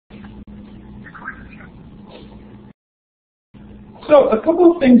So a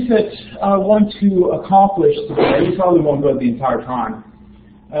couple of things that I want to accomplish today. We probably won't go the entire time,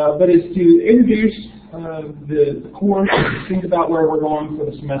 but is to introduce the course, think about where we're going for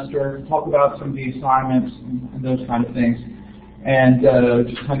the semester, talk about some of the assignments and those kind of things, and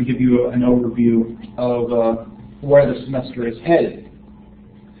just kind of give you an overview of where the semester is headed.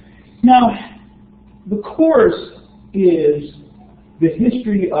 Now, the course is the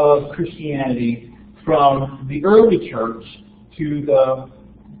history of Christianity from the early church to the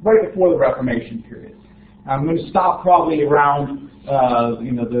right before the Reformation period. I'm going to stop probably around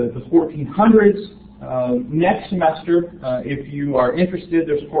the 1400s. Next semester, if you are interested,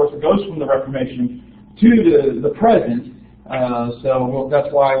 there's a course that goes from the Reformation to the present.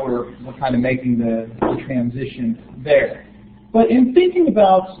 That's why we're kind of making the transition there. But in thinking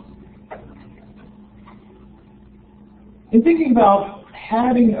about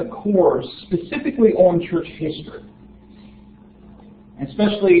having a course specifically on church history,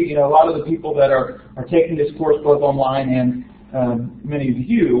 especially a lot of the people that are taking this course both online and many of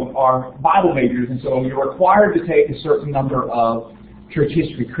you are Bible majors, and so you're required to take a certain number of church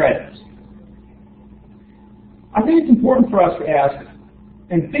history credits. I think it's important for us to ask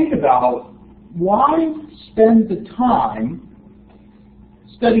and think about why spend the time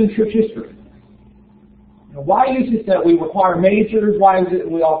studying church history? Why is it that we require majors? Why is it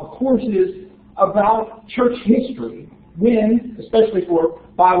we offer courses about church history when, especially for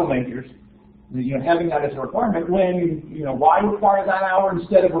Bible majors, having that as a requirement, why require that hour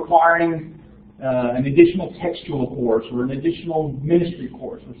instead of requiring an additional textual course or an additional ministry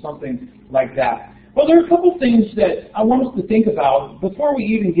course or something like that? Well, there are a couple things that I want us to think about before we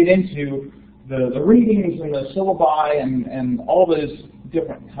even get into the readings and the syllabi and all those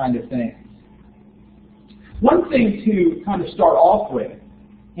different kind of things. One thing to kind of start off with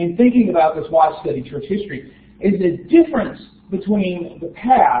in thinking about this why study church history is the difference between the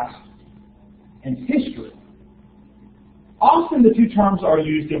past and history. Often the two terms are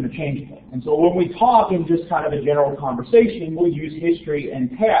used interchangeably. And so when we talk in just kind of a general conversation, we'll use history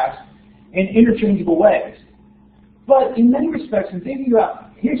and past in interchangeable ways. But in many respects, in thinking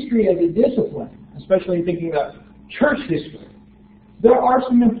about history as a discipline, especially in thinking about church history, there are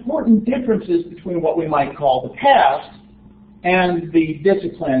some important differences between what we might call the past and the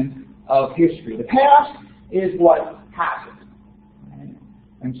discipline of history. The past is what happened. Right?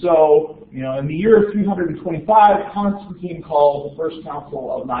 And so, in the year 325, Constantine called the First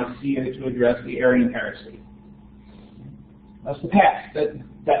Council of Nicaea to address the Arian heresy. That's the past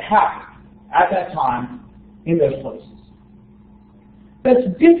that happened at that time in those places. That's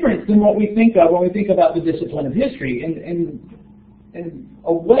different than what we think of when we think about the discipline of history. And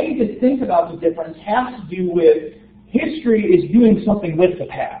a way to think about the difference has to do with history is doing something with the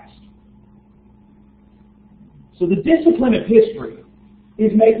past. So the discipline of history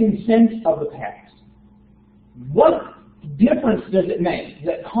is making sense of the past. What difference does it make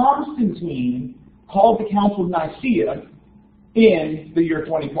that Constantine called the Council of Nicaea in the year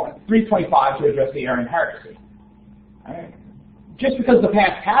 325 to address the Arian heresy? Right. Just because the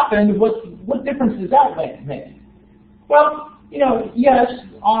past happened, what difference does that make? Well, yes,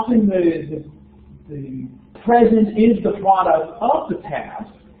 often the present is the product of the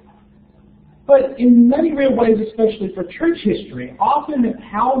past, but in many real ways, especially for church history, often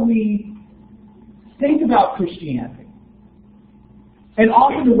how we think about Christianity, and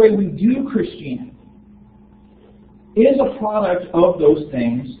often the way we do Christianity, is a product of those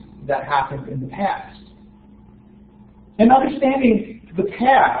things that happened in the past. And understanding the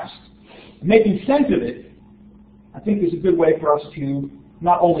past, making sense of it, I think is a good way for us to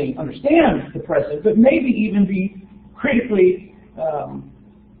not only understand the present, but maybe even be critically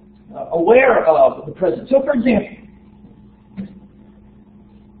aware of the present. So, for example,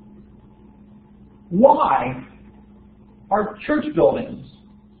 why are church buildings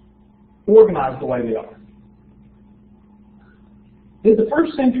organized the way they are? Did the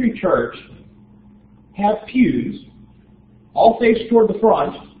first century church have pews all faced toward the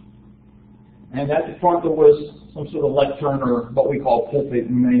front, and at the front there was some sort of lectern or what we call pulpit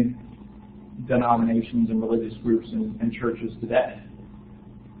in many denominations and religious groups and churches today?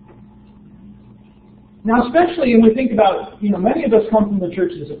 Now, especially when we think about, many of us come from the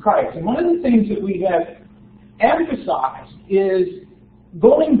churches of Christ, and one of the things that we have emphasized is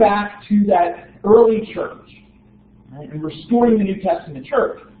going back to that early church, right, and restoring the New Testament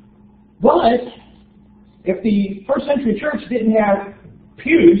church. But if the first century church didn't have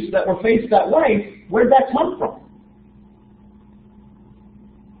pews that were faced that way, where did that come from?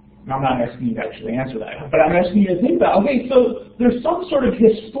 Now, I'm not asking you to actually answer that, but I'm asking you to think about, okay, so there's some sort of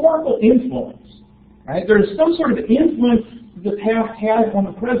historical influence Right? There's some sort of influence the past has on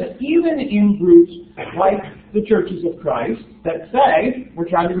the present, even in groups like the Churches of Christ that say we're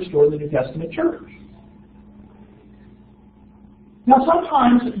trying to restore the New Testament church. Now,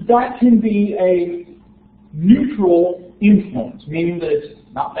 sometimes that can be a neutral influence, meaning that it's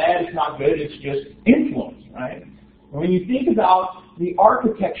not bad, it's not good, it's just influence, right? When you think about the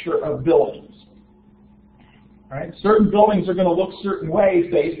architecture of buildings, right? Certain buildings are going to look certain ways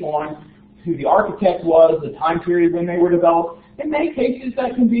based on who the architect was, the time period when they were developed. In many cases,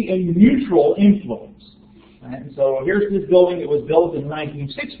 that can be a neutral influence. Right? And so here's this building that was built in the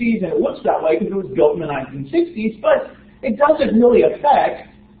 1960s, and it looks that way because it was built in the 1960s, but it doesn't really affect,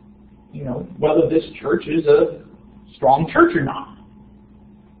 whether this church is a strong church or not.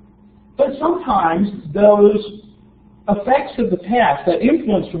 But sometimes those effects of the past, that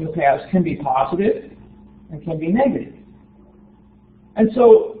influence from the past, can be positive and can be negative. And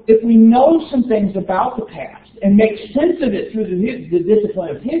so if we know some things about the past and make sense of it through the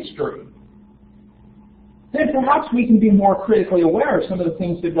discipline of history, then perhaps we can be more critically aware of some of the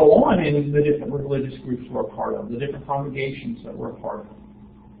things that go on in the different religious groups we're a part of, the different congregations that we're a part of.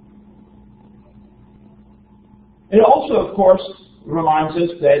 It also, of course, reminds us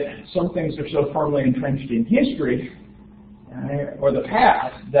that some things are so firmly entrenched in history or the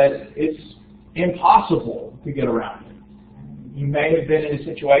past that it's impossible to get around it. You may have been in a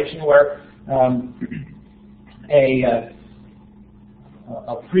situation where a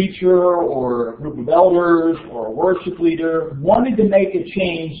preacher or a group of elders or a worship leader wanted to make a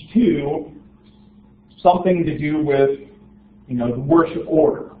change to something to do with, the worship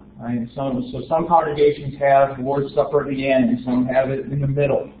order. Right? So some congregations have the Lord's Supper at the end, and some have it in the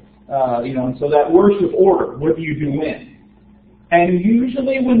middle. And so that worship order, what do you do when? And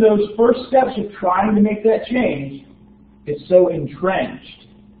usually when those first steps of trying to make that change, it's so entrenched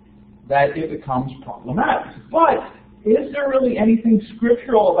that it becomes problematic. But is there really anything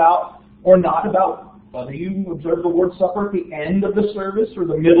scriptural about or not about whether you observe the Lord's Supper at the end of the service or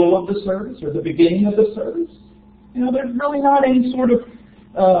the middle of the service or the beginning of the service? There's really not any sort of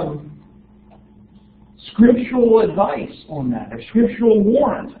scriptural advice on that or scriptural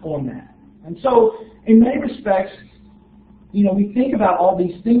warrant on that. And so, in many respects, we think about all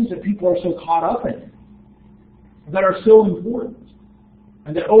these things that people are so caught up in that are so important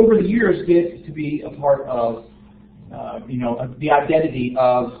and that over the years get to be a part of the identity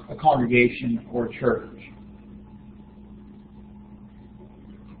of a congregation or church.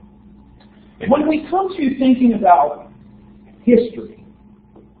 When we come to thinking about history,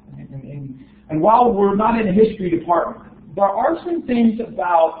 and while we're not in a history department, there are some things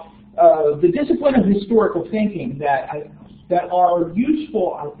about the discipline of historical thinking that are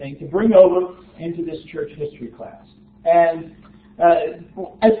useful, I think, to bring over into this church history class. And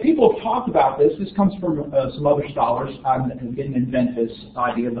as people have talked about this comes from some other scholars. I didn't invent this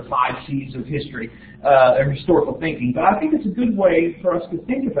idea of the 5 C's of history or historical thinking, but I think it's a good way for us to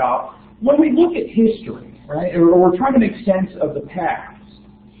think about when we look at history, right, or we're trying to make sense of the past.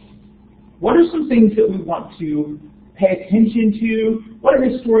 What are some things that we want to pay attention to? What are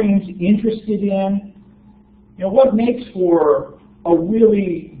historians interested in? What makes for a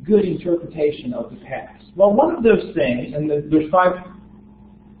really good interpretation of the past? Well, one of those things, and there's 5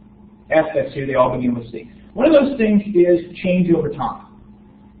 aspects here, they all begin with C. One of those things is change over time,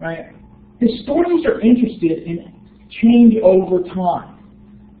 right? Historians are interested in change over time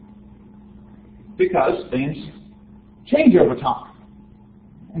because things change over time.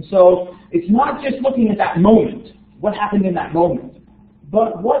 And so it's not just looking at that moment, what happened in that moment,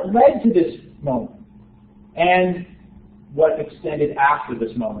 but what led to this moment and what extended after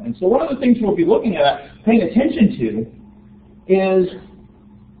this moment. And so one of the things we'll be looking at, paying attention to, is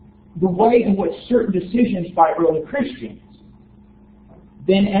the way in which certain decisions by early Christians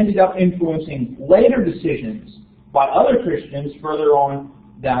then ended up influencing later decisions by other Christians further on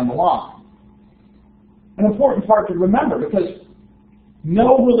down the line. An important part to remember, because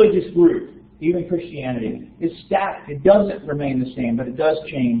no religious group, even Christianity, is static. It doesn't remain the same, but it does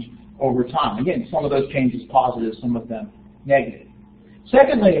change over time. Again, some of those changes positive, some of them negative.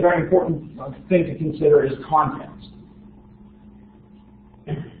 Secondly, a very important thing to consider is context.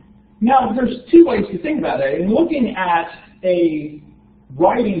 Now, there's 2 ways to think about it. In looking at a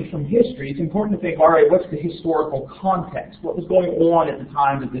writing from history, it's important to think, all right, what's the historical context? What was going on at the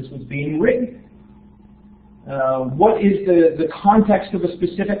time that this was being written? What is the context of a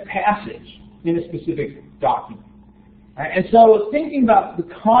specific passage in a specific document? And so thinking about the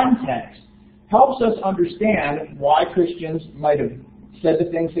context helps us understand why Christians might have said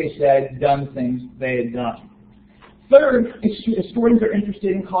the things they said, done the things they had done. Third, historians are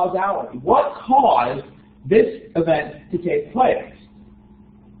interested in causality. What caused this event to take place?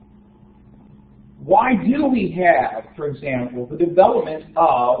 Why do we have, for example, the development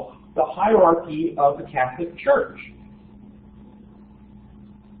of the hierarchy of the Catholic Church?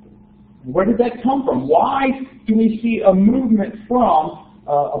 Where did that come from? Why do we see a movement from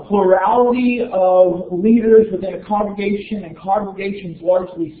a plurality of leaders within a congregation and congregations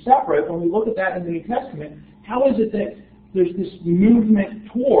largely separate? When we look at that in the New Testament, how is it that there's this movement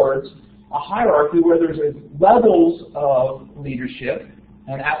towards a hierarchy where there's levels of leadership,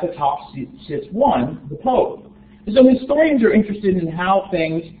 and at the top sits one, the Pope? And so historians are interested in how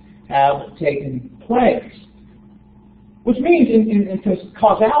things have taken place. Which means, in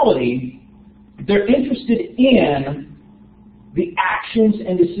causality, they're interested in the actions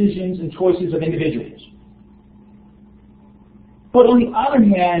and decisions and choices of individuals. But on the other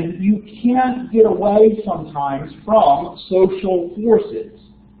hand, you can't get away sometimes from social forces.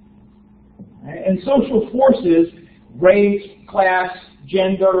 And social forces, race, class,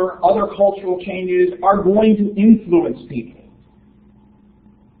 gender, other cultural changes, are going to influence people.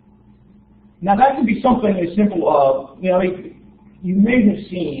 Now that could be something as simple of, you may have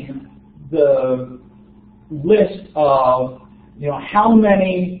seen the list of, how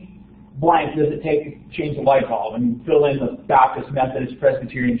many blank does it take to change a light bulb, and you fill in the Baptist, Methodist,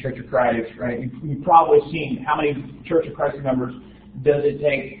 Presbyterian, Church of Christ, right? You've probably seen how many Church of Christ members does it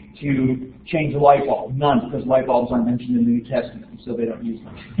take to change a light bulb? None, because light bulbs aren't mentioned in the New Testament, so they don't use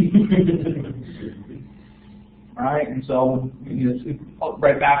them. Right? And so,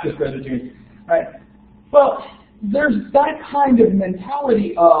 right, Baptist, Presbyterian. Right? Well, there's that kind of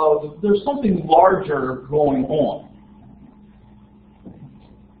mentality of there's something larger going on.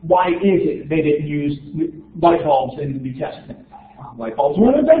 Why is it they didn't use light bulbs in the New Testament? Light bulbs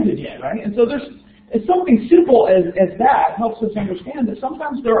weren't invented yet, right? And so it's something simple as that helps us understand that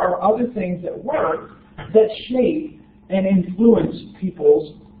sometimes there are other things at work that shape and influence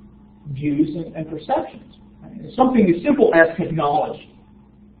people's views and perceptions. Right? It's something as simple as technology.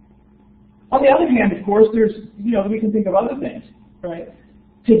 On the other hand, of course, we can think of other things, right?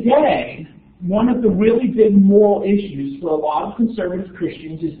 Today, one of the really big moral issues for a lot of conservative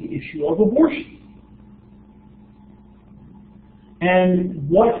Christians is the issue of abortion. And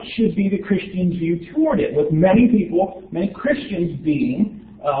what should be the Christian's view toward it, with many Christians being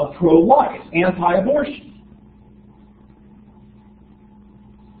pro-life, anti-abortion.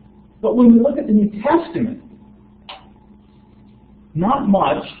 But when we look at the New Testament, not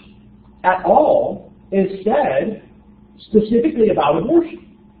much at all is said specifically about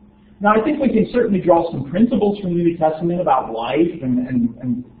abortion. Now, I think we can certainly draw some principles from the New Testament about life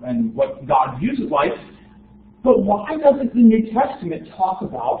and what God views as life, but why doesn't the New Testament talk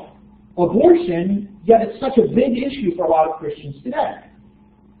about abortion, yet it's such a big issue for a lot of Christians today?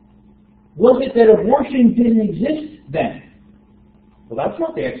 Was it that abortion didn't exist then? Well, that's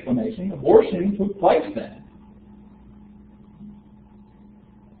not the explanation. Abortion took place then.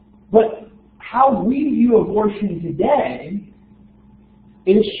 But how we view abortion today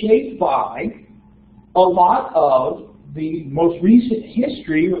is shaped by a lot of the most recent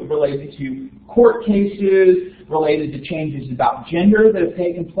history related to court cases, related to changes about gender that have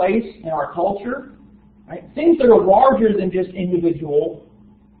taken place in our culture. Right? Things that are larger than just individual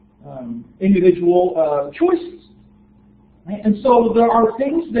choices. Right? And so there are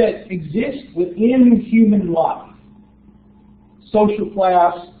things that exist within human life. Social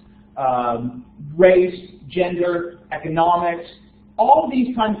class, race, gender, economics, all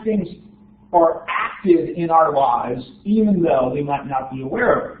these kinds of things are active in our lives, even though we might not be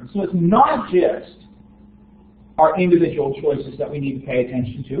aware of them. So it's not just our individual choices that we need to pay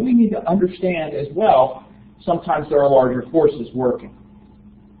attention to. We need to understand as well, sometimes there are larger forces working.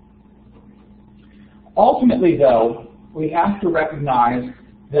 Ultimately, though, we have to recognize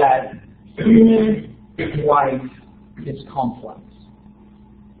that human life is complex.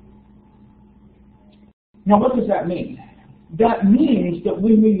 Now, what does that mean? That means that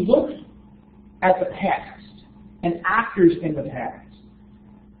when we look at the past and actors in the past,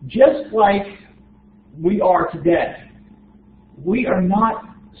 just like we are today, we are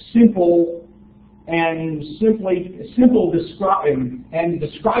not simple and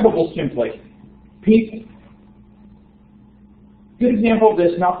describable simply people. Good example of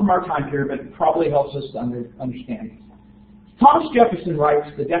this, not from our time period, but it probably helps us to understand. Thomas Jefferson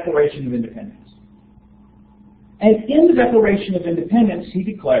writes the Declaration of Independence. And in the Declaration of Independence, he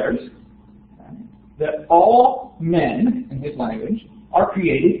declares that all men, in his language, are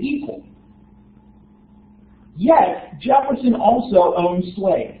created equal. Yet, Jefferson also owned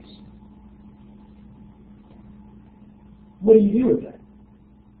slaves. what do you do with that?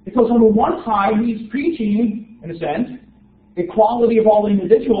 Because on the one side, he's preaching, in a sense, equality of all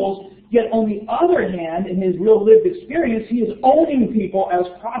individuals, yet on the other hand, in his real lived experience, he is owning people as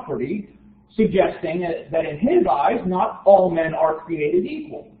property, suggesting that in his eyes, not all men are created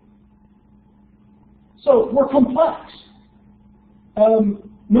equal. So we're complex.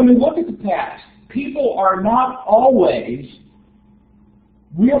 When we look at the past, people are not always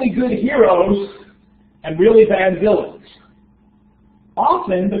really good heroes and really bad villains.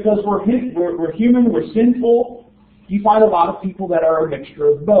 Often, because we're human, we're sinful, you find a lot of people that are a mixture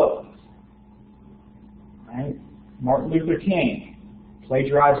of both. Right? Martin Luther King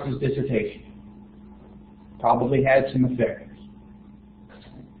plagiarized his dissertation. Probably had some affairs.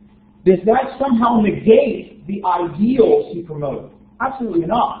 Does that somehow negate the ideals he promoted? Absolutely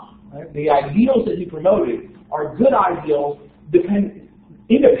not. Right? The ideals that he promoted are good ideals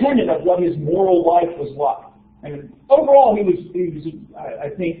independent of what his moral life was like. And overall, he was, I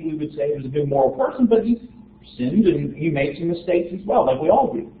think we would say he was a good moral person, but he sinned and he made some mistakes as well, like we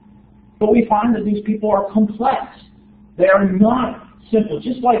all do. But we find that these people are complex. They are not simple,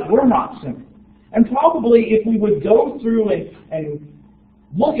 just like we're not simple. And probably if we would go through and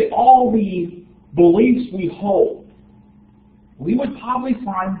look at all the beliefs we hold, we would probably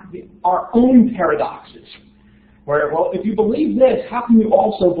find our own paradoxes. Where, well, if you believe this, how can you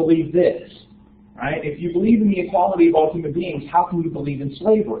also believe this? Right? If you believe in the equality of all human beings, how can you believe in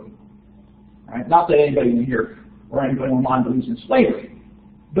slavery? Right? Not that anybody in here or anybody online believes in slavery.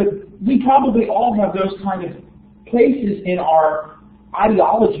 But we probably all have those kind of places in our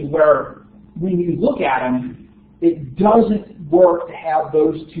ideology where when you look at them, it doesn't work to have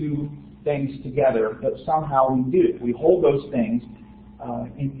those two things together, but somehow we do. We hold those things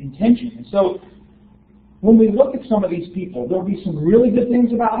in tension. And so when we look at some of these people, there'll be some really good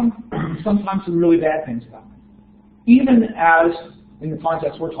things about them, sometimes some really bad things about them. Even as, in the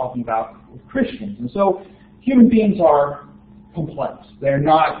context we're talking about, with Christians. And so human beings are complex. They're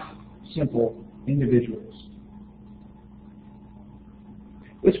not simple individuals.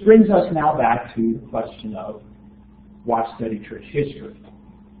 Which brings us now back to the question of why study church history.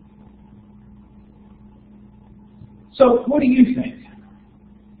 So what do you think?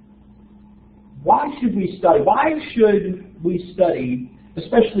 Why should we study? Why should we study,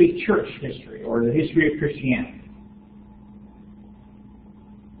 especially church history or the history of Christianity?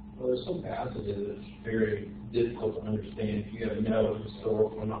 Well, there's some passages that's very difficult to understand if you have no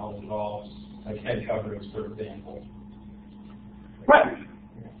historical knowledge at all, like head coverings, for example. Right.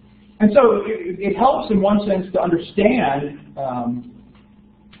 And so it helps in one sense to understand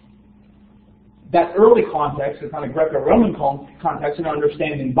that early context, the kind of Greco-Roman context, and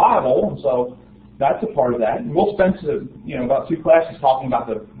understanding the Bible. And so that's a part of that. And we'll spend about 2 classes talking about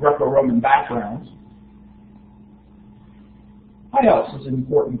the Greco-Roman backgrounds. Why else is it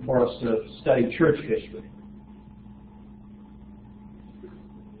important for us to study church history?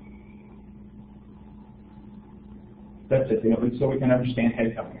 That's it, so we can understand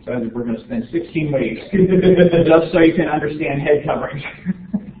head coverings. So we're going to spend 16 weeks just so you can understand head coverings.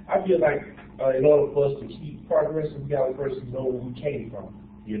 I feel like in order for us to keep progress, we got to first know where we came from.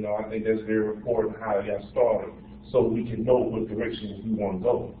 I think that's very important how it got started, so we can know what direction we want to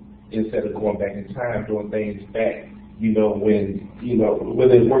go instead of going back in time doing things back. When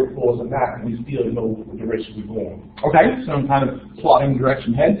whether it worked for us or not, we still know what direction we're going. Okay, so I'm kind of plotting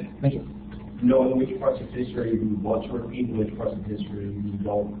direction ahead. Thank you. Knowing which parts of history we want to repeat and which parts of history we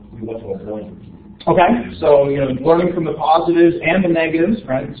want to avoid. Okay, so learning from the positives and the negatives,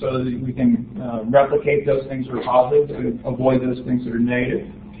 right? So that we can replicate those things that are positive and avoid those things that are negative.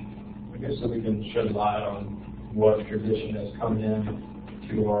 I guess so we can shed light on what tradition has come in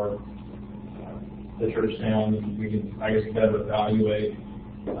to our the church now, and we can, I guess, better evaluate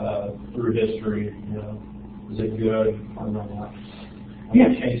through history. Is it good or not? Yeah.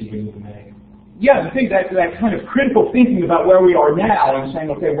 What changes we need to make. Yeah, I think that kind of critical thinking about where we are now and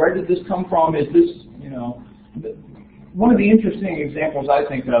saying, okay, where did this come from? Is this, one of the interesting examples I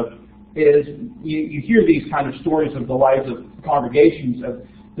think of is you hear these kind of stories of the lives of congregations.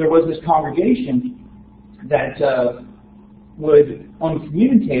 There was this congregation that would, on the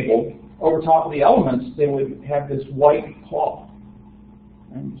communion table, over top of the elements, they would have this white cloth.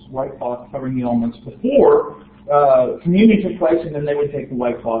 And this white cloth covering the elements before communion took place, and then they would take the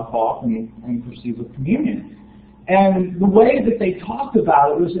white cloth off and proceed with communion. And the way that they talked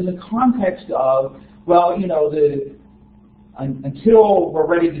about it was in the context of, until we're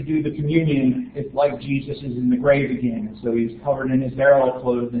ready to do the communion, it's like Jesus is in the grave again. And so he's covered in his burial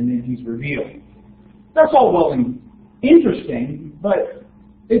clothes, and then he's revealed. That's all well and interesting, but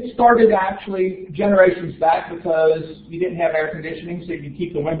It started actually generations back because you didn't have air conditioning, so you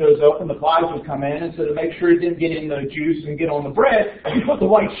keep the windows open, the flies would come in, and so to make sure it didn't get in the juice and get on the bread, you put the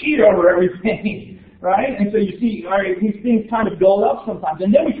white sheet over everything, right? And so you see, all right, these things kind of build up sometimes.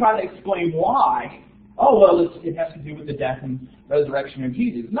 And then we try to explain why. Oh, well, it has to do with the death and resurrection of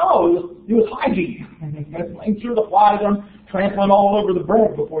Jesus. No, it was hygiene. Making sure the flies aren't trampling all over the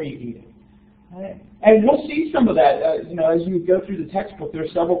bread before you eat it. Right? And we'll see some of that, as you go through the textbook. There are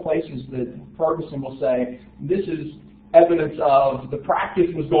several places that Ferguson will say this is evidence of the practice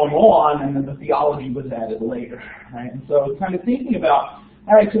was going on and then the theology was added later. Right? And so kind of thinking about,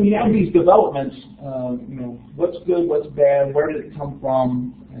 all right, so we have these developments, what's good, what's bad, where did it come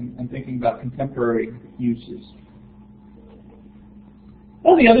from, and thinking about contemporary uses.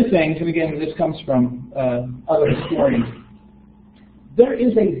 One of the other things, and again, this comes from other historians, there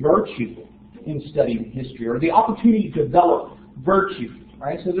is a virtue in studying history, or the opportunity to develop virtue,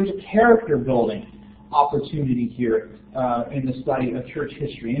 right? So there's a character building opportunity here in the study of church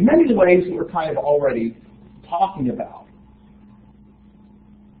history in many of the ways that we're kind of already talking about.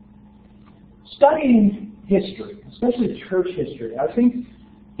 Studying history, especially church history, I think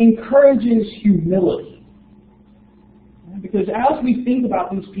encourages humility. Because as we think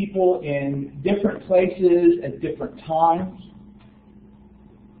about these people in different places at different times,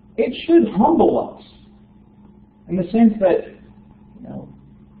 it should humble us in the sense that,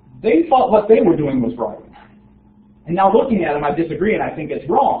 they thought what they were doing was right. And now looking at them, I disagree and I think it's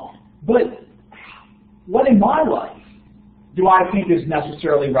wrong. But what in my life do I think is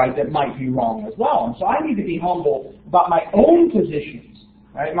necessarily right that might be wrong as well? And so I need to be humble about my own positions,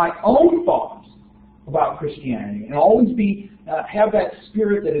 right? My own thoughts about Christianity, and always have that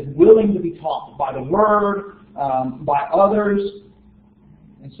spirit that is willing to be taught by the Word, by others.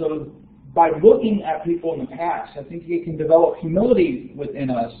 And so by looking at people in the past, I think it can develop humility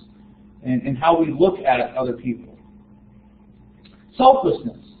within us and how we look at other people.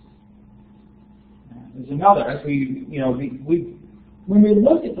 Selflessness is another. As when we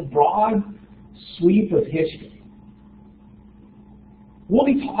look at the broad sweep of history, we'll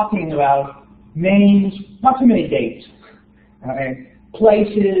be talking about names, not too many dates,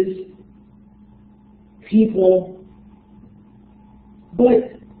 places, people.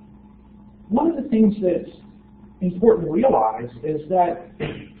 But one of the things that's important to realize is that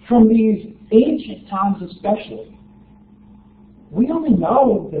from these ancient times especially, we only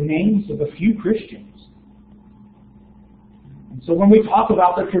know the names of a few Christians. And so when we talk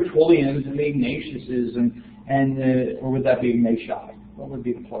about the Tertullians and the Ignatiuses or would that be Ignatius? What would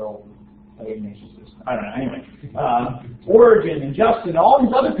be the plural of Ignatiuses? I don't know. Anyway, Origen and Justin, all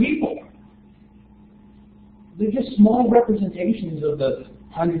these other people, they're just small representations of the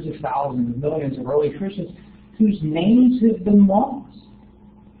hundreds of thousands, millions of early Christians whose names have been lost,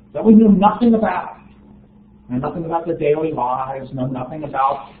 that we know nothing about. Know nothing about their daily lives, know nothing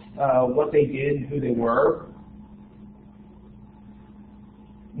about what they did, who they were.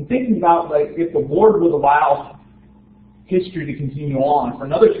 And thinking about, if the Lord would allow history to continue on for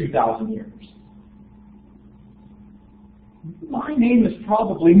another 2,000 years, my name is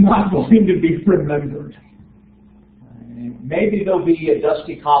probably not going to be remembered. Maybe there'll be a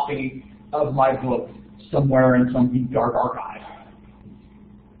dusty copy of my book somewhere in some deep, dark archive.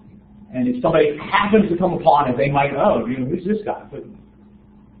 And if somebody happens to come upon it, they might, who's this guy? But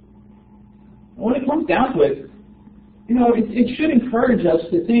when it comes down to it, it should encourage us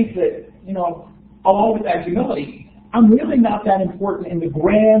to think that, along with that humility, I'm really not that important in the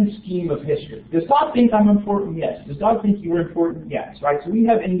grand scheme of history. Does God think I'm important? Yes. Does God think you're important? Yes. Right? So we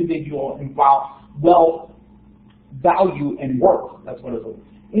have individual and value and worth. That's what it is.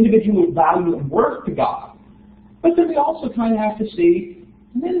 Individual value and worth to God. But then we also kind of have to see,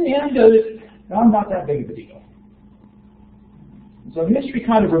 and then in the end, I'm not that big of a deal. So history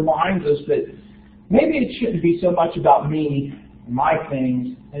kind of reminds us that maybe it shouldn't be so much about me and my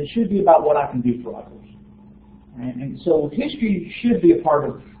things, and it should be about what I can do for others. Right? And so history should be a part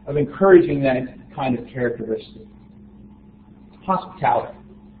of encouraging that kind of characteristic. Hospitality.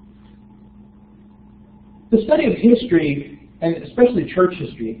 The study of history, and especially church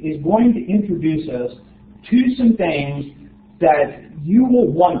history, is going to introduce us to some things that you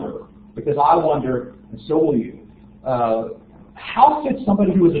will wonder, because I wonder, and so will you, how could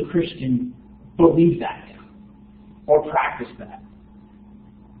somebody who is a Christian believe that or practice that?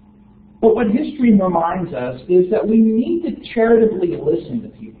 But what history reminds us is that we need to charitably listen to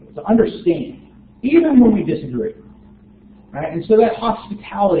people, to understand, even when we disagree. Right? And so that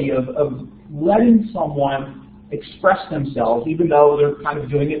hospitality of letting someone express themselves, even though they're kind of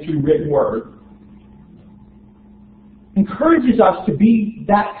doing it through written word, encourages us to be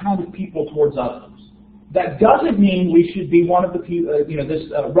that kind of people towards others. That doesn't mean we should be one of the people, this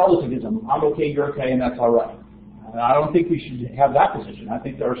relativism. I'm okay, you're okay, and that's all right. I don't think we should have that position. I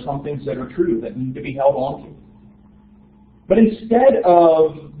think there are some things that are true that need to be held on to. But instead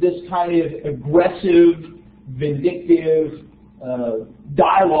of this kind of aggressive, vindictive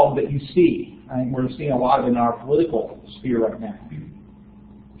dialogue that you see, and we're seeing a lot of it in our political sphere right now,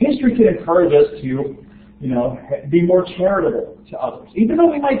 history can encourage us to, be more charitable to others, even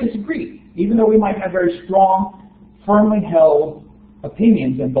though we might disagree, even though we might have very strong, firmly held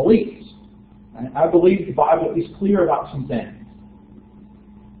opinions and beliefs. And I believe the Bible is clear about some things.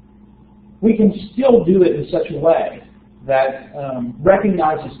 We can still do it in such a way that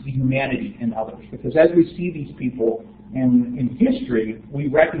recognizes the humanity in others, because as we see these people in history, we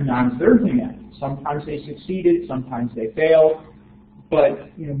recognize their humanity. Sometimes they succeeded, sometimes they failed, but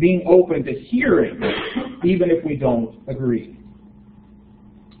being open to hearing, even if we don't agree.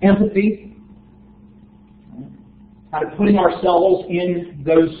 Empathy, kind of putting ourselves in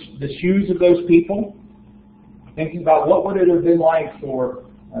the shoes of those people, thinking about what would it have been like for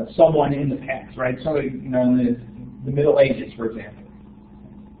someone in the past, right? Somebody, in the Middle Ages, for example.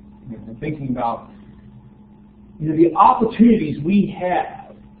 Thinking about the opportunities we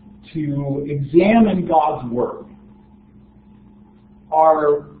have to examine God's Word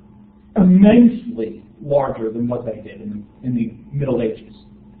are immensely larger than what they did in the Middle Ages.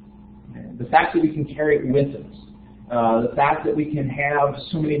 The fact that we can carry it with us, the fact that we can have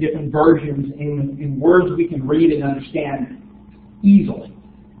so many different versions in words we can read and understand easily.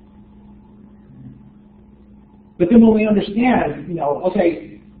 But then when we understand,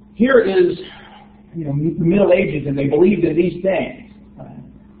 okay, here is, the Middle Ages and they believed in these things.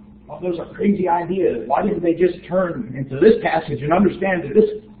 Those are crazy ideas. Why didn't they just turn into this passage and understand that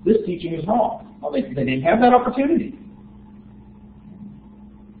this teaching is wrong? Well, they didn't have that opportunity.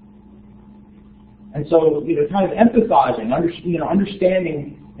 And so, kind of empathizing,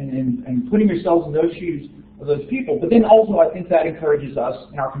 understanding and putting yourselves in those shoes of those people. But then also, I think that encourages us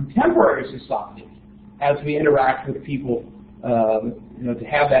in our contemporary society as we interact with people, to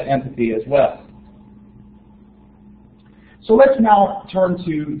have that empathy as well. So let's now turn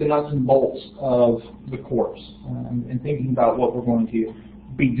to the nuts and bolts of the course and thinking about what we're going to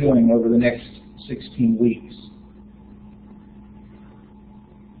be doing over the next 16 weeks.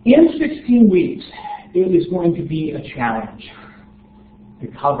 In 16 weeks, it is going to be a challenge to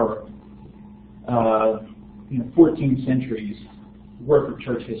cover 14 centuries worth of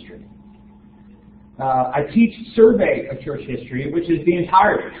church history. I teach survey of church history, which is the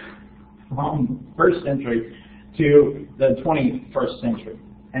entirety from the first century to the 21st century.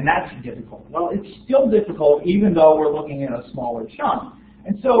 And that's difficult. Well, it's still difficult even though we're looking at a smaller chunk.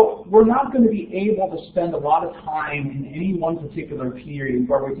 And so we're not going to be able to spend a lot of time in any one particular period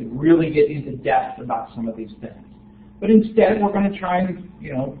where we can really get into depth about some of these things. But instead, we're going to try and,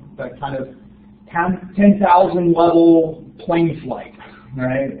 that kind of 10,000 level plane flight,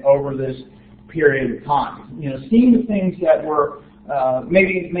 right, over this period of time. Seeing the things that were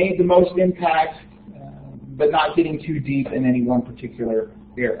maybe made the most impact, but not getting too deep in any one particular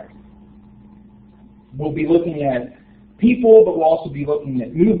area. We'll be looking at people, but we'll also be looking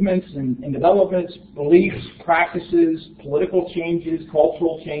at movements and developments, beliefs, practices, political changes,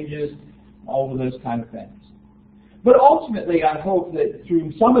 cultural changes, all of those kind of things. But ultimately, I hope that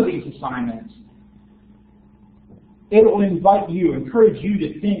through some of these assignments, it will encourage you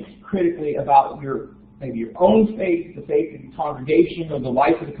to think critically about maybe your own faith, the faith of the congregation, or the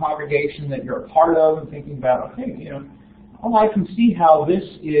life of the congregation that you're a part of, and thinking about, okay, I can see how this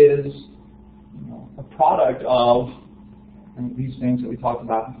is a product of these things that we talked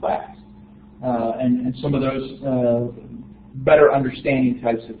about in class, and some of those better understanding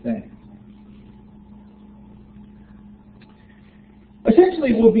types of things.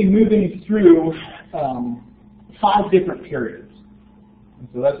 Essentially, we'll be moving through 5 different periods. And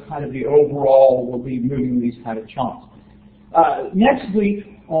so that's kind of the overall, we'll be moving these kind of chunks. Next week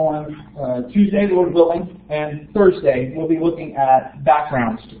on Tuesday, Lord willing, and Thursday, we'll be looking at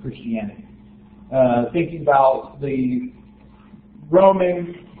backgrounds to Christianity. Thinking about the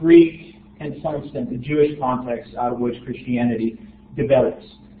Roman, Greek, and to some extent the Jewish context out of which Christianity develops.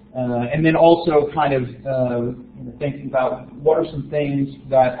 And then also kind of thinking about what are some things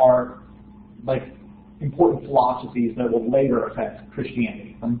that are like important philosophies that will later affect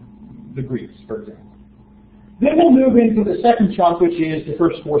Christianity, from the Greeks, for example. Then we'll move into the second chunk, which is the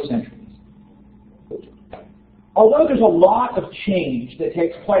first 4 centuries. Although there's a lot of change that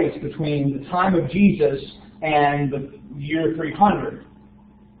takes place between the time of Jesus and the year 300,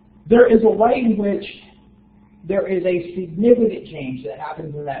 there is a way in which there is a significant change that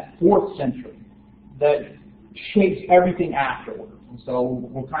happens in that 4th century that shapes everything afterwards. And so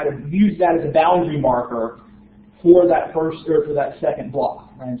we'll kind of use that as a boundary marker for that first or for that second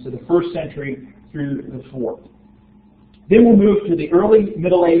block. Right? So the 1st century through the 4th. Then we'll move to the early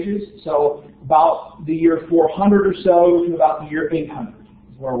Middle Ages, so about the year 400 or so to about the year 800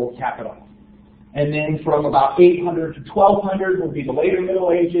 is where we'll cap it off. And then from about 800 to 1200 will be the later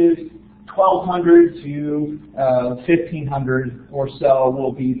Middle Ages. 1200 to 1500 or so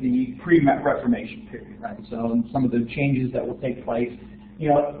will be the pre-Reformation period, right? So some of the changes that will take place. You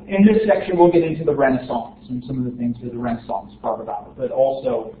know, in this section we'll get into the Renaissance and some of the things that the Renaissance brought about, but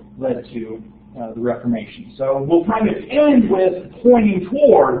also led to the Reformation. So we'll kind of end with pointing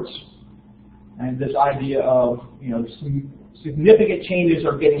towards this idea of, you know, some significant changes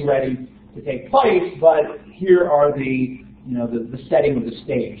are getting ready to take place, but here are the, you know, the setting of the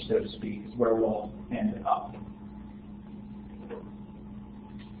stage, so to speak, is where we'll end up.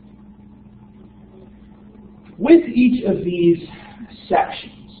 With each of these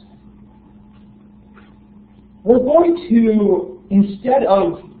sections, we're going to, instead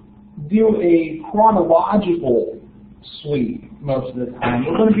of do a chronological sweep most of the time,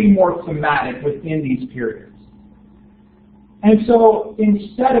 we're going to be more thematic within these periods. And so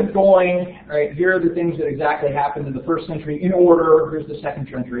instead of going, right, here are the things that exactly happened in the 1st century in order, here's the 2nd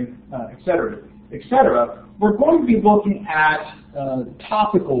century, et cetera, we're going to be looking at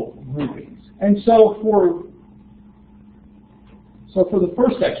topical groupings. And so for the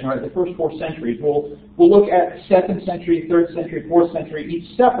first section, right, the first 4 centuries, we'll look at 2nd century, 3rd century, 4th century,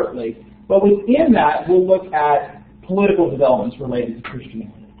 each separately. But within that, we'll look at political developments related to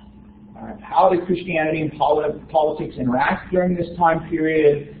Christianity. How did Christianity and politics interact during this time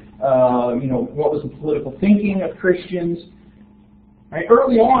period? You know, what was the political thinking of Christians? Right?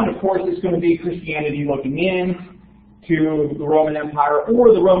 Early on, of course, it's going to be Christianity looking in to the Roman Empire,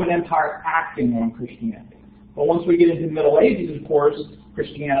 or the Roman Empire acting on Christianity. But once we get into the Middle Ages, of course,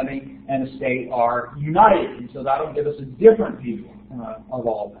 Christianity and the state are united, and so that'll give us a different view of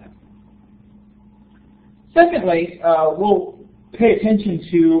all that. Secondly, we'll pay attention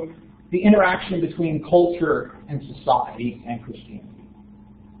to the interaction between culture and society and Christianity.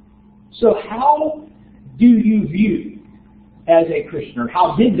 So how do you view as a Christian, or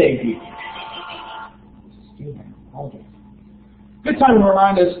how did they view? Good time to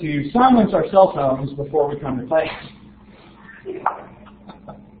remind us to silence our cell phones before we come to class.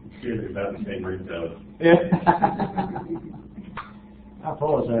 Excuse me, about the same ringtone. Yeah. I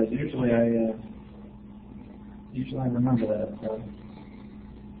apologize. Usually I remember that. So.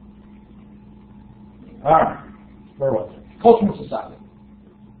 All right, where was it? Culture and society.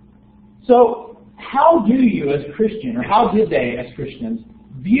 So, how do you, as a Christian, or how did they, as Christians,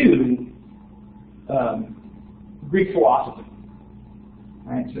 view Greek philosophy?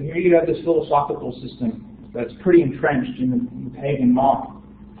 All right, so here you have this philosophical system that's pretty entrenched in the pagan mind.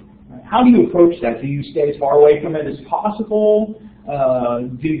 Right, how do you approach that? Do you stay as far away from it as possible?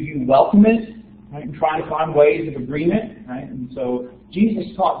 Do you welcome it? Right, and try to find ways of agreement? Right, and so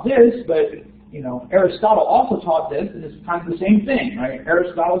Jesus taught this, but you know, Aristotle also taught this, and it's kind of the same thing, right?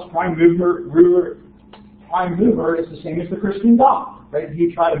 Aristotle's prime mover is the same as the Christian God, right? Do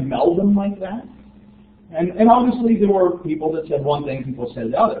you try to meld them like that? And obviously there were people that said one thing, people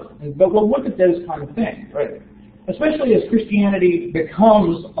said the other. But we'll look at those kind of things, right? Especially as Christianity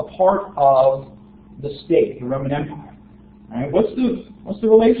becomes a part of the state, the Roman Empire. Right? What's the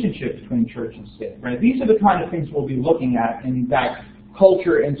relationship between church and state? Right? These are the kind of things we'll be looking at in that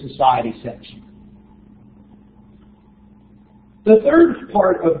culture and society section. The third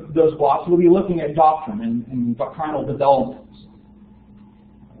part of those blocks will be looking at doctrine and doctrinal developments.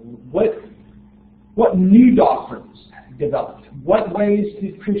 What new doctrines developed? What ways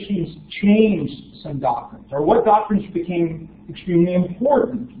did Christians change some doctrines? Or what doctrines became extremely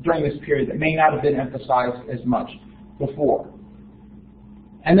important during this period that may not have been emphasized as much before?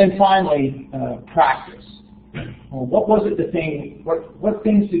 And then finally, practice. Well, what was it the thing? What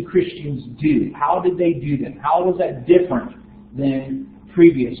things did Christians do? How did they do them? How was that different than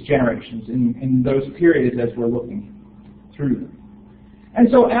previous generations in those periods as we're looking through them? And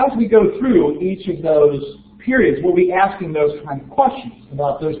so as we go through each of those periods, we'll be asking those kind of questions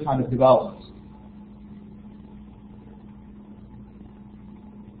about those kind of developments.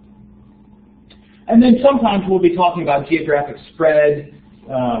 And then sometimes we'll be talking about geographic spread.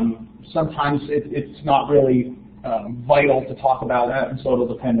 Sometimes it's not really vital to talk about that, and so it'll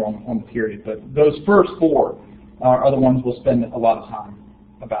depend on the period. But those first four are the ones we'll spend a lot of time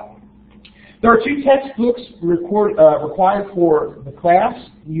about. There are 2 textbooks required for the class.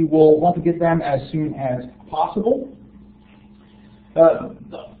 You will want to get them as soon as possible.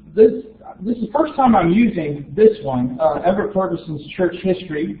 This is the first time I'm using this one, Everett Ferguson's Church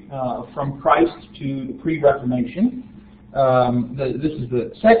History from Christ to the Pre-Reformation. This is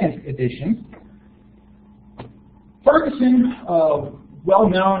the 2nd edition. Ferguson, well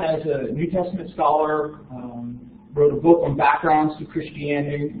known as a New Testament scholar, wrote a book on backgrounds to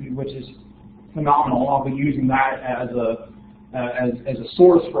Christianity, which is phenomenal. I'll be using that as a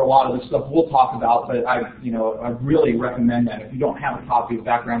source for a lot of the stuff we'll talk about. But I really recommend that if you don't have a copy of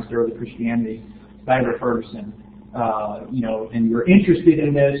Backgrounds to Early Christianity by Everett Ferguson, and you're interested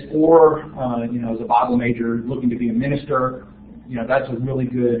in this, or as a Bible major looking to be a minister, that's a really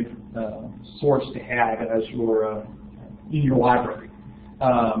good source to have as your in your library,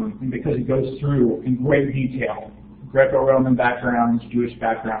 because it goes through in great detail Greco-Roman backgrounds, Jewish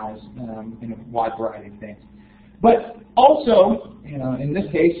backgrounds, and a wide variety of things. But also, in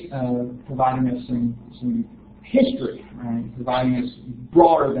this case, providing us some history, right? Providing us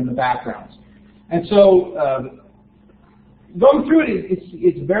broader than the backgrounds. And so, going through it,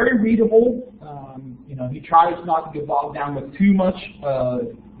 it's very readable. He tries not to get bogged down with too much,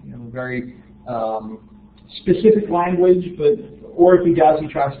 very specific language, or if he does, he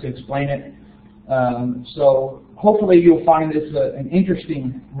tries to explain it. So hopefully you'll find this an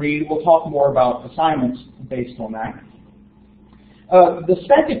interesting read. We'll talk more about assignments based on that. The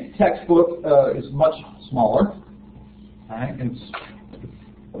 2nd textbook is much smaller. All right, it's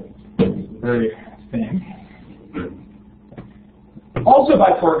very thin. Also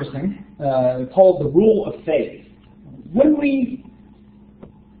by Ferguson, called The Rule of Faith. When we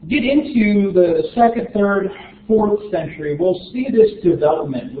get into the 2nd, 3rd, 4th century, we'll see this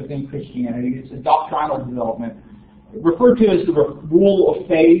development within Christianity. It's a doctrinal development, referred to as the Rule of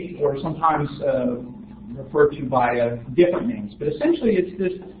Faith, or sometimes referred to by different names. But essentially, it's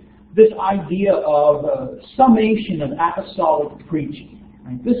this idea of summation of apostolic preaching.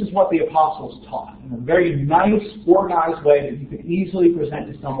 Right? This is what the apostles taught in a very nice, organized way that you could easily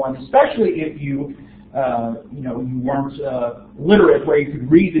present to someone, especially if you weren't literate, where you could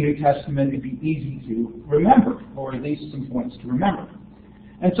read the New Testament. It'd be easy to remember, or at least some points to remember.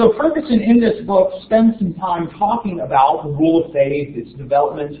 And so Ferguson, in this book, spends some time talking about the rule of faith, its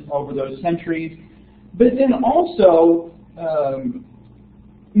development over those centuries, but then also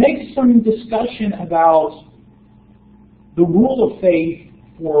makes some discussion about the rule of faith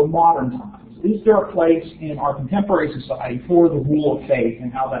for modern times. Is there a place in our contemporary society for the rule of faith,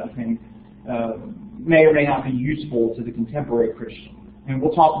 and how that can may or may not be useful to the contemporary Christian? And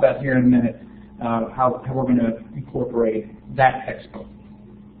we'll talk about here in a minute how we're going to incorporate that textbook.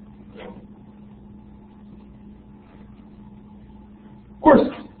 Of course,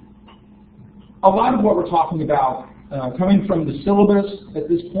 a lot of what we're talking about coming from the syllabus at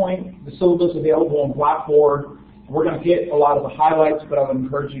this point, the syllabus available on Blackboard. We're going to hit a lot of the highlights, but I would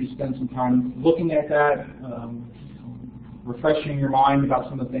encourage you to spend some time looking at that, refreshing your mind about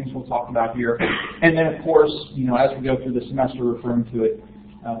some of the things we'll talk about here. And then, of course, as we go through the semester, referring to it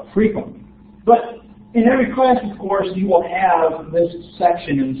frequently. But in every class, of course, you will have this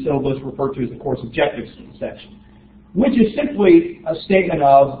section in the syllabus referred to as the course objectives section, which is simply a statement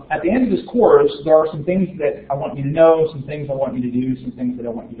of, at the end of this course, there are some things that I want you to know, some things I want you to do, some things that I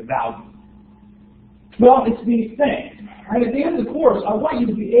want you to value. Well, it's these things. Right? At the end of the course, I want you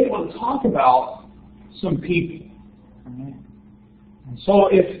to be able to talk about some people. Right? And so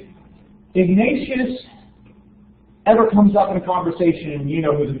if Ignatius ever comes up in a conversation, you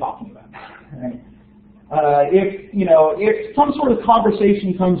know who they're talking about. Right? If some sort of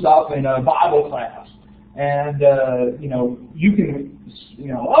conversation comes up in a Bible class, and you can,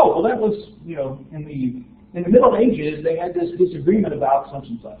 oh, well, that was, in the Middle Ages, they had this disagreement about such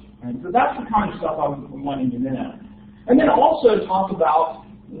and such. Right? So that's the kind of stuff I'm wanting to know. And then also talk about,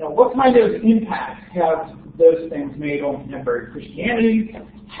 what kind of impact have those things made on contemporary Christianity?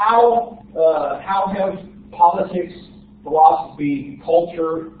 How have politics, philosophy,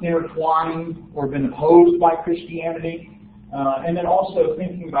 culture intertwined or been opposed by Christianity? And then also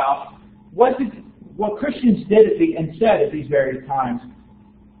thinking about what Christians did and said at these various times.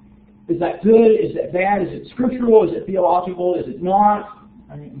 Is that good? Is that bad? Is it scriptural? Is it theological? Is it not?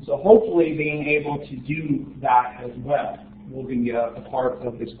 So hopefully being able to do that as well will be a part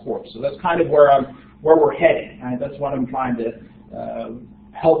of this course. So that's kind of where we're headed. Right? That's what I'm trying to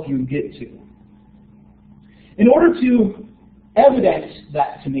help you get to. In order to evidence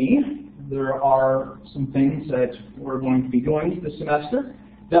that to me, there are some things that we're going to be doing this semester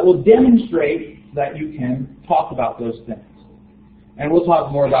that will demonstrate that you can talk about those things. And we'll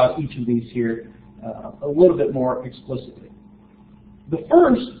talk more about each of these here a little bit more explicitly. The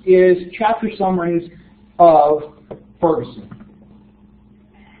first is chapter summaries of Ferguson.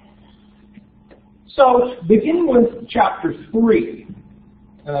 So, beginning with chapter 3,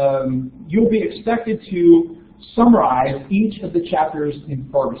 you'll be expected to summarize each of the chapters in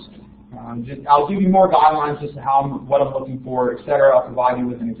Ferguson. I'll give you more guidelines as to what I'm looking for, etc. I'll provide you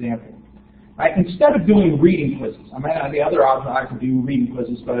with an example. Right? Instead of doing reading quizzes, I mean, the other option I could do reading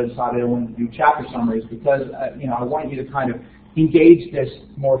quizzes, but I decided I wanted to do chapter summaries because I want you to kind of engage this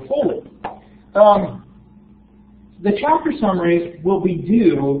more fully. The chapter summaries will be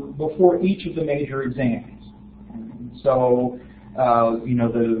due before each of the major exams. So,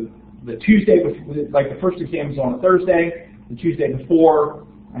 the Tuesday, like the first exam is on a Thursday, the Tuesday before,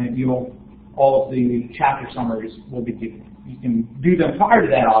 all of the chapter summaries will be due. You can do them prior to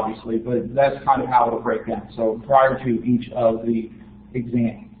that, obviously, but that's kind of how it'll break down. So prior to each of the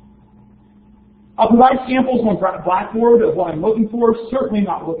exams. I'll provide samples on Blackboard of what I'm looking for. Certainly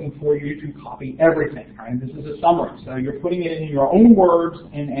not looking for you to copy everything. Right? This is a summary, so you're putting it in your own words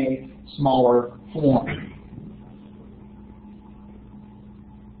in a smaller form.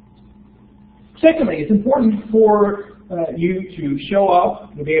 Secondly, it's important for you to show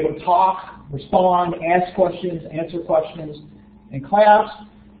up, to be able to talk, respond, ask questions, answer questions in class.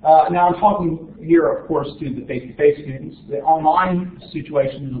 Now I'm talking here, of course, to the face-to-face students. The online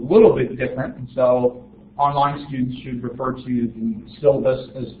situation is a little bit different, and so online students should refer to the syllabus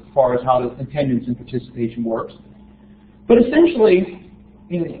as far as how the attendance and participation works. But essentially,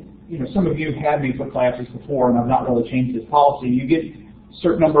 some of you have had me for classes before, and I've not really changed this policy. You get a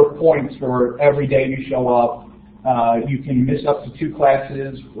certain number of points for every day you show up. You can miss up to 2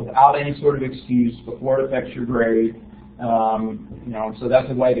 classes without any sort of excuse before it affects your grade. So that's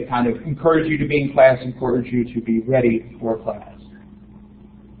a way to kind of encourage you to be in class, encourage you to be ready for class.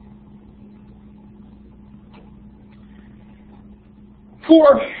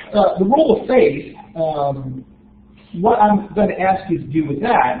 For the rule of faith, what I'm going to ask you to do with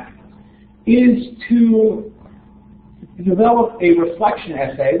that is to develop a reflection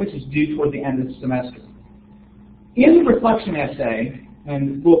essay, which is due toward the end of the semester. In the reflection essay,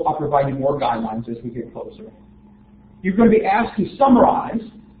 and I'll provide you more guidelines as we get closer, you're going to be asked to summarize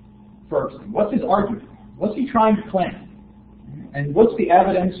first, what's his argument? What's he trying to claim? And what's the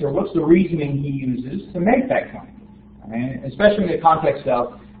evidence or what's the reasoning he uses to make that claim? Right? Especially in the context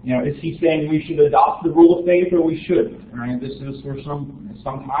of, is he saying we should adopt the rule of faith or we shouldn't? Right? This is for some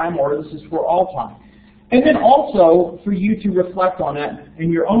time or this is for all time. And then also for you to reflect on that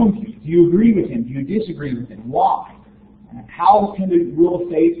in your own view. Do you agree with him? Do you disagree with him? Why? How can the rule of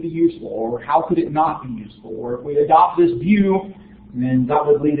faith be useful? Or how could it not be useful? Or if we adopt this view, then that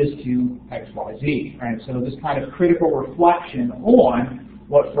would lead us to X, Y, Z. Right? So this kind of critical reflection on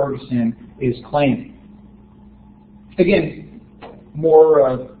what Ferguson is claiming. Again,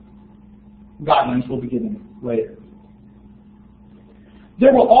 more guidelines will be given later.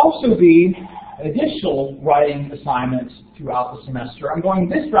 There will also be additional writing assignments throughout the semester. I'm going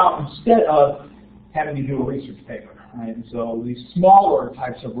this route instead of having to do a research paper. Right? And so these smaller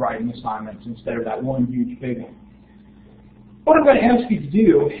types of writing assignments instead of that one huge big one. What I'm going to ask you to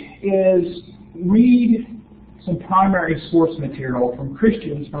do is read some primary source material from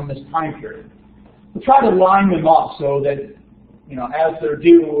Christians from this time period. We'll try to line them up so that, as they're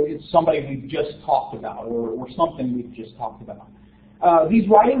due, it's somebody we've just talked about or something we've just talked about. These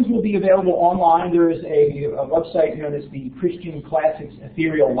writings will be available online. There is a website known as the Christian Classics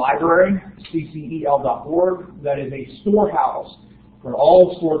Ethereal Library, ccel.org, that is a storehouse for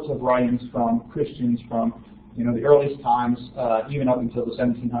all sorts of writings from Christians from the earliest times, even up until the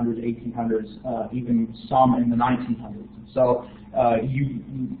 1700s, 1800s, even some in the 1900s. So you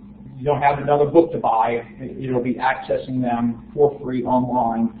don't have another book to buy. You'll be accessing them for free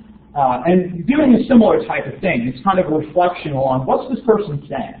online. And doing a similar type of thing. It's kind of a reflection on what's this person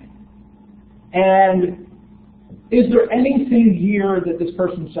saying? And is there anything here that this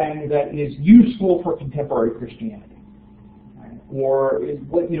person's saying that is useful for contemporary Christianity? Right? Or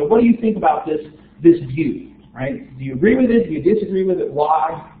what do you think about this view? Right? Do you agree with it? Do you disagree with it?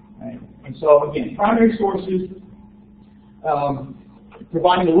 Why? Right? And so again, primary sources,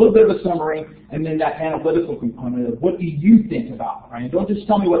 providing a little bit of a summary, and then that analytical component of what do you think about it, right? Don't just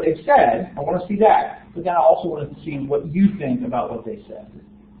tell me what they said. I want to see that, but then I also want to see what you think about what they said.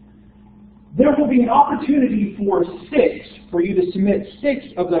 There will be an opportunity for you to submit 6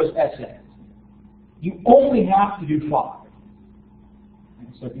 of those essays. You only have to do 5.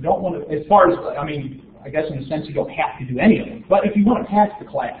 So if you don't want to, I guess in a sense you don't have to do any of them, but if you want to pass the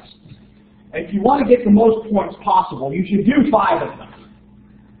class, If you want to get the most points possible, you should do 5 of them.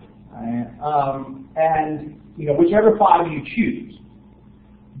 And whichever 5 you choose.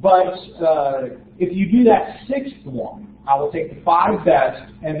 But if you do that 6th one, I will take the 5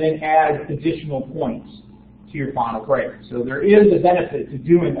 best and then add additional points to your final grade. So there is a benefit to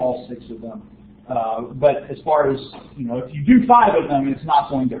doing all 6 of them. But as far as, if you do 5 of them, it's not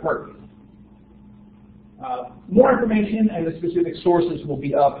going to hurt you. More information and the specific sources will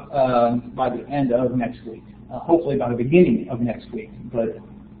be up by the end of next week. Hopefully by the beginning of next week. But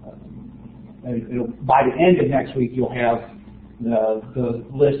by the end of next week, you'll have the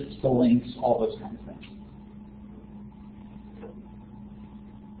lists, the links, all those kinds of things.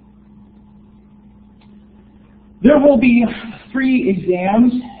 There will be 3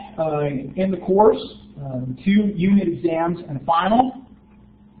 exams in the course, 2 unit exams and a final.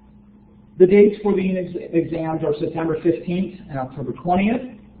 The dates for the unit exams are September 15th and October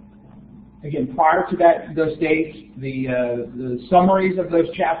 20th. Again, prior to those dates, the summaries of those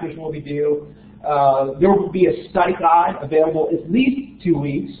chapters will be due. There will be a study guide available at least 2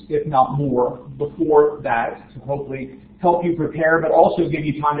 weeks, if not more, before that to hopefully help you prepare, but also give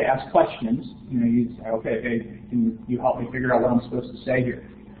you time to ask questions. You say, okay, can you help me figure out what I'm supposed to say here?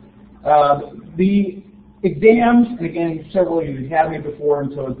 The exams, and again, several of you have had me before,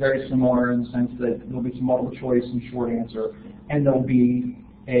 and so it's very similar in the sense that there'll be some multiple choice and short answer, and there'll be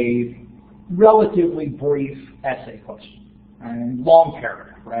a relatively brief essay question, and long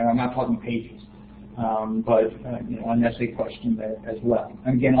paragraph, right? I'm not talking pages, but an essay question there as well.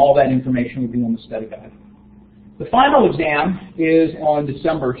 And again, all that information will be on the study guide. The final exam is on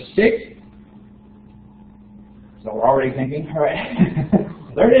December 6th. So we're already thinking, all right,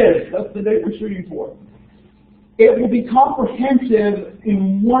 there it is. That's the date we're shooting for. It will be comprehensive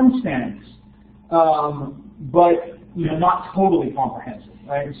in one sense, but not totally comprehensive.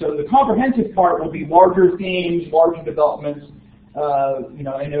 Right? So the comprehensive part will be larger themes, larger developments. And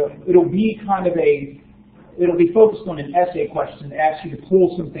it'll be it'll be focused on an essay question that asks you to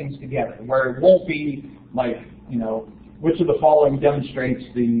pull some things together, where it won't be like, which of the following demonstrates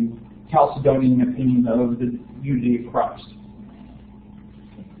the Chalcedonian opinion of the unity of Christ.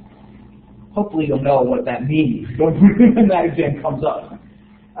 Hopefully you'll know what that means when that exam comes up.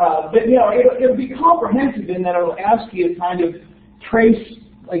 But it'll be comprehensive in that it'll ask you to kind of trace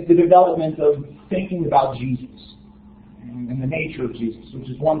the development of thinking about Jesus and the nature of Jesus, which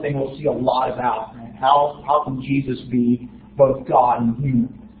is one thing we'll see a lot about. Right? How can Jesus be both God and human?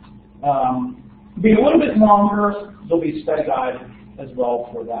 Be a little bit longer. There'll be a study guide as well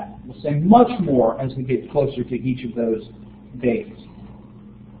for that. We'll say much more as we get closer to each of those dates.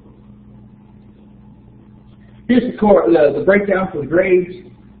 Here's the breakdown for the grades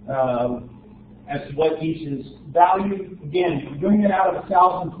as to what each is valued. Again, doing it out of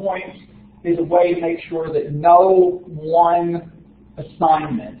 1,000 points is a way to make sure that no one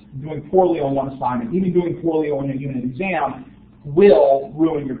assignment, doing poorly on one assignment, even doing poorly on a unit exam, will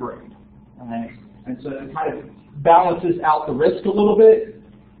ruin your grade. Right? And so it kind of balances out the risk a little bit.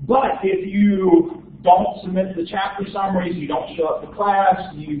 But if you don't submit the chapter summaries, you don't show up to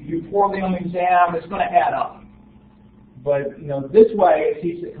class, you do poorly on the exam, it's going to add up. But this way it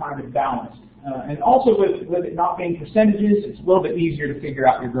keeps it kind of balanced. And also with it not being percentages, it's a little bit easier to figure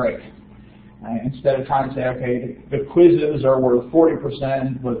out your grade. Instead of trying to say, okay, the quizzes are worth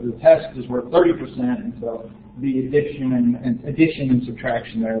 40%, but the test is worth 30%, and so the addition and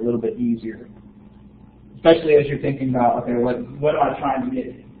subtraction are a little bit easier. Especially as you're thinking about, okay, what am I trying to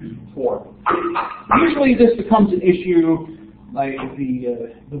get for? Usually this becomes an issue like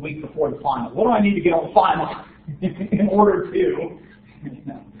the week before the final. What do I need to get on the final in order to?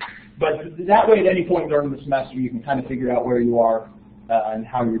 But that way, at any point during the semester, you can kind of figure out where you are and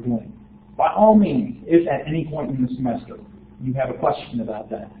how you're doing. By all means, if at any point in the semester you have a question about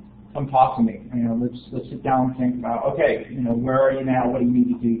that, come talk to me. Let's sit down and think about, okay, where are you now? What do you need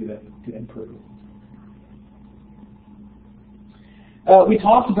to do to improve? We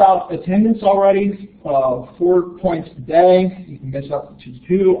talked about attendance already. 4 points a day. You can miss up to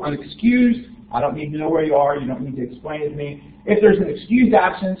 2 unexcused. I don't need to know where you are. You don't need to explain it to me. If there's an excused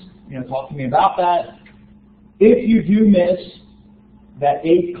absence, talk to me about that. If you do miss that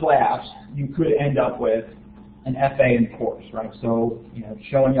 8th class, you could end up with an FA in the course, right? So,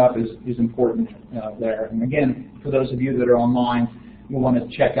 showing up is important there. And again, for those of you that are online, you'll want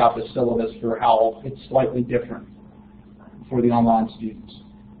to check out the syllabus for how it's slightly different for the online students.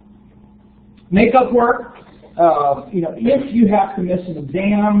 Makeup work. If you have to miss an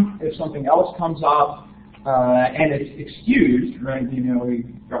exam, if something else comes up, and it's excused, right? We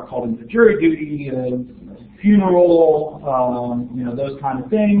got called into jury duty, funeral, those kind of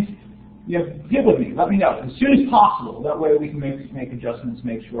things. get with me. Let me know as soon as possible. That way we can make adjustments,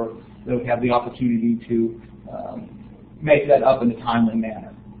 make sure that we have the opportunity to make that up in a timely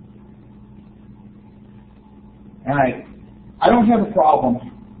manner. And I don't have a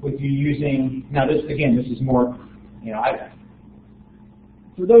problem with you using, now this is more,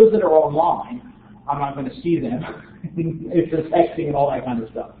 for those that are online, I'm not going to see them if they're texting and all that kind of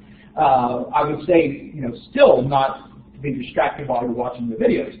stuff. I would say, still not to be distracted while you're watching the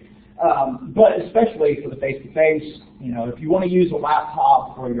videos. But especially for the face-to-face, if you want to use a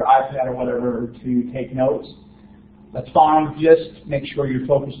laptop or your iPad or whatever to take notes, that's fine. Just make sure you're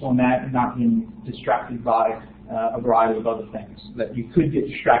focused on that and not being distracted by a variety of other things that you could get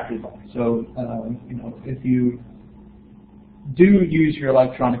distracted by. So, if you do use your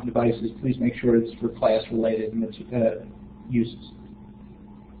electronic devices, please make sure it's for class-related uses.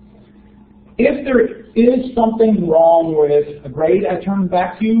 If there is something wrong with a grade I turn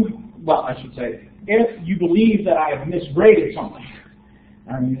back to you, well, I should say, if you believe that I have misgraded something,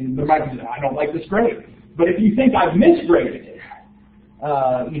 there might be, I don't like this grade. But if you think I've misgraded it,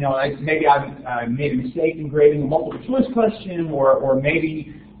 maybe I made a mistake in grading a multiple choice question, or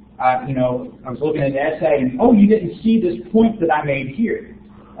maybe, I was looking at an essay and, oh, you didn't see this point that I made here.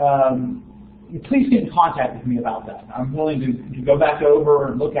 Please get in contact with me about that. I'm willing to go back over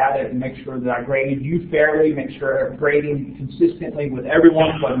and look at it and make sure that I graded you fairly, make sure I'm grading consistently with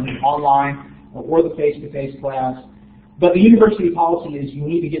everyone, whether it's online or the face-to-face class. But the university policy is you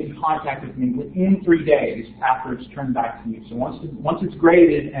need to get in contact with me within 3 days after it's turned back to you. So once it's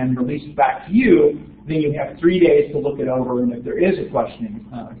graded and released back to you, then you have 3 days to look it over, and if there is a question,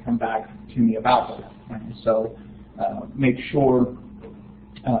 come back to me about that. And so make sure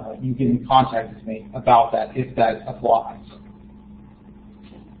you get in contact with me about that if that applies.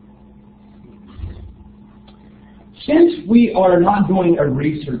 Since we are not doing a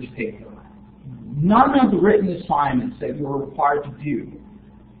research paper, none of the written assignments that you are required to do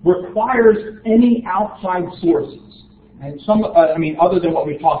requires any outside sources. And other than what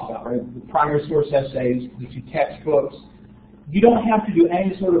we talked about, right? The primary source essays, the 2 textbooks, you don't have to do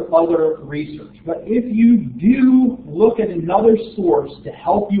any sort of other research. But if you do look at another source to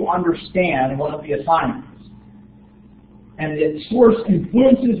help you understand one of the assignments, and that source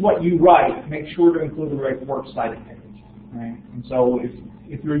influences what you write, make sure to include the right works cited page. Right? And so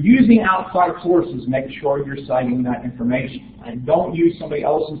if you're using outside sources, make sure you're citing that information. And don't use somebody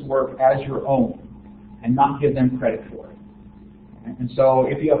else's work as your own and not give them credit for it. Right? And so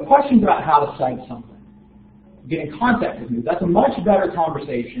if you have questions about how to cite something, get in contact with me. That's a much better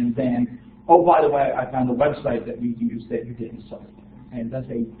conversation than, oh, by the way, I found a website that we use that you didn't cite. And that's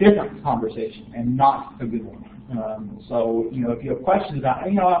a different conversation and not a good one. So, if you have questions about,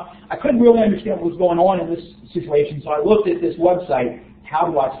 I couldn't really understand what was going on in this situation, so I looked at this website. How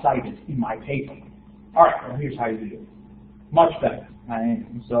do I cite it in my paper? All right, well, here's how you do it. Much better. Right?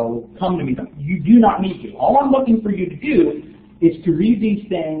 So come to me. You do not need to. All I'm looking for you to do is to read these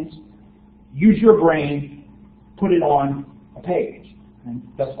things, use your brain, put it on a page. And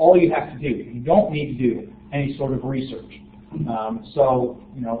that's all you have to do. You don't need to do any sort of research.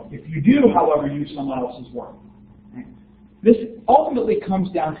 If you do, however, use someone else's work. Right? This ultimately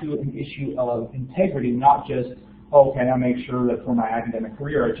comes down to an issue of integrity, not just, okay, I make sure that for my academic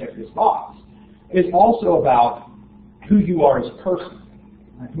career I check this box. It's also about who you are as a person,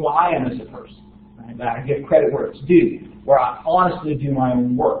 right? Who I am as a person. Right? That I give credit where it's due, where I honestly do my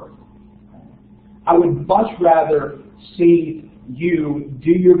own work. I would much rather see you do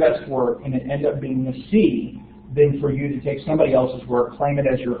your best work and it end up being a C than for you to take somebody else's work, claim it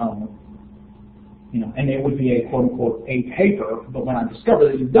as your own, and it would be a quote-unquote A paper, but when I discover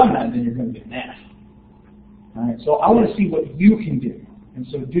that you've done that, then you're going to get an F. All right, so I want to see what you can do, and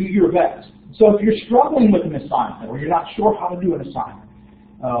so do your best. So if you're struggling with an assignment or you're not sure how to do an assignment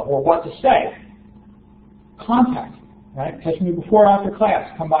or what to say, contact me. Right? Catch me before or after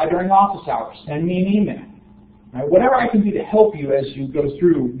class. Come by during office hours. Send me an email. Right? Whatever I can do to help you as you go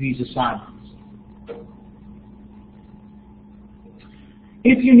through these assignments.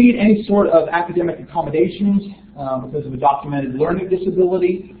 If you need any sort of academic accommodations because of a documented learning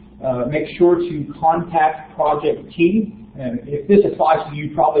disability, make sure to contact Project T. And if this applies to you,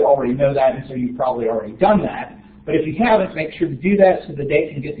 you probably already know that, and so you've probably already done that. But if you haven't, make sure to do that so that they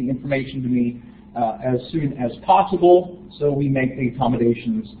can get the information to me as soon as possible, so we make the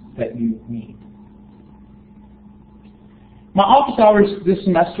accommodations that you need. My office hours this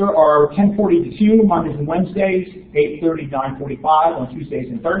semester are 10:40 to 2, Mondays and Wednesdays, 8:30 to 9:45 on Tuesdays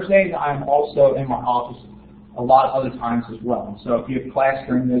and Thursdays. I'm also in my office a lot of other times as well. So if you have class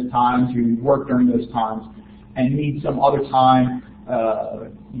during those times, you work during those times, and need some other time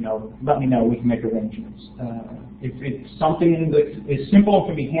let me know. We can make arrangements. If it's something that is simple and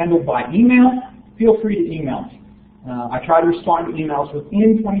can be handled by email, feel free to email me. I try to respond to emails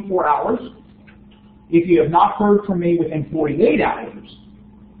within 24 hours. If you have not heard from me within 48 hours,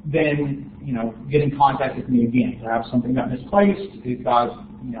 then get in contact with me again. Perhaps something got misplaced. It got,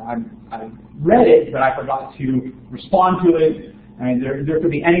 I read it, but I forgot to respond to it. I mean, there could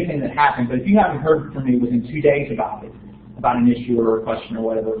be anything that happened. But if you haven't heard from me within 2 days about it, about an issue or a question or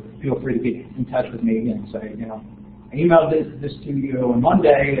whatever, feel free to get in touch with me again and say, I emailed this to you on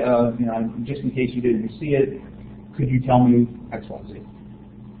Monday, just in case you didn't see it, could you tell me X, Y, Z?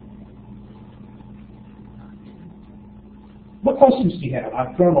 What questions do you have?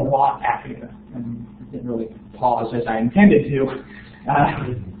 I've thrown a lot at you and didn't really pause as I intended to.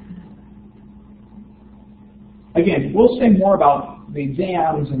 Again, we'll say more about the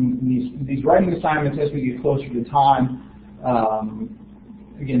exams and these writing assignments as we get closer to time.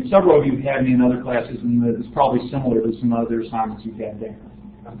 Again, several of you have had me in other classes, and it's probably similar to some other assignments you've had there.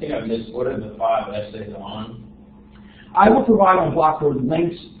 I think I missed, what are the 5 essays on? I will provide on Blackboard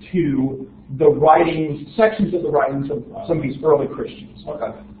links to the writings, sections of the writings of some of these early Christians.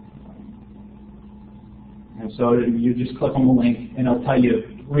 Okay. And so you just click on the link, and it'll tell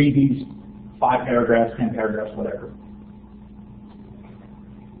you, read these 5 paragraphs, 10 paragraphs, whatever.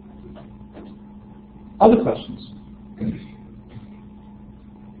 Other questions?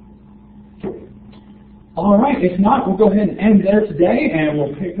 All right, if not, we'll go ahead and end there today, and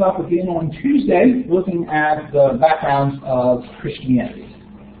we'll pick up again on Tuesday looking at the backgrounds of Christianity.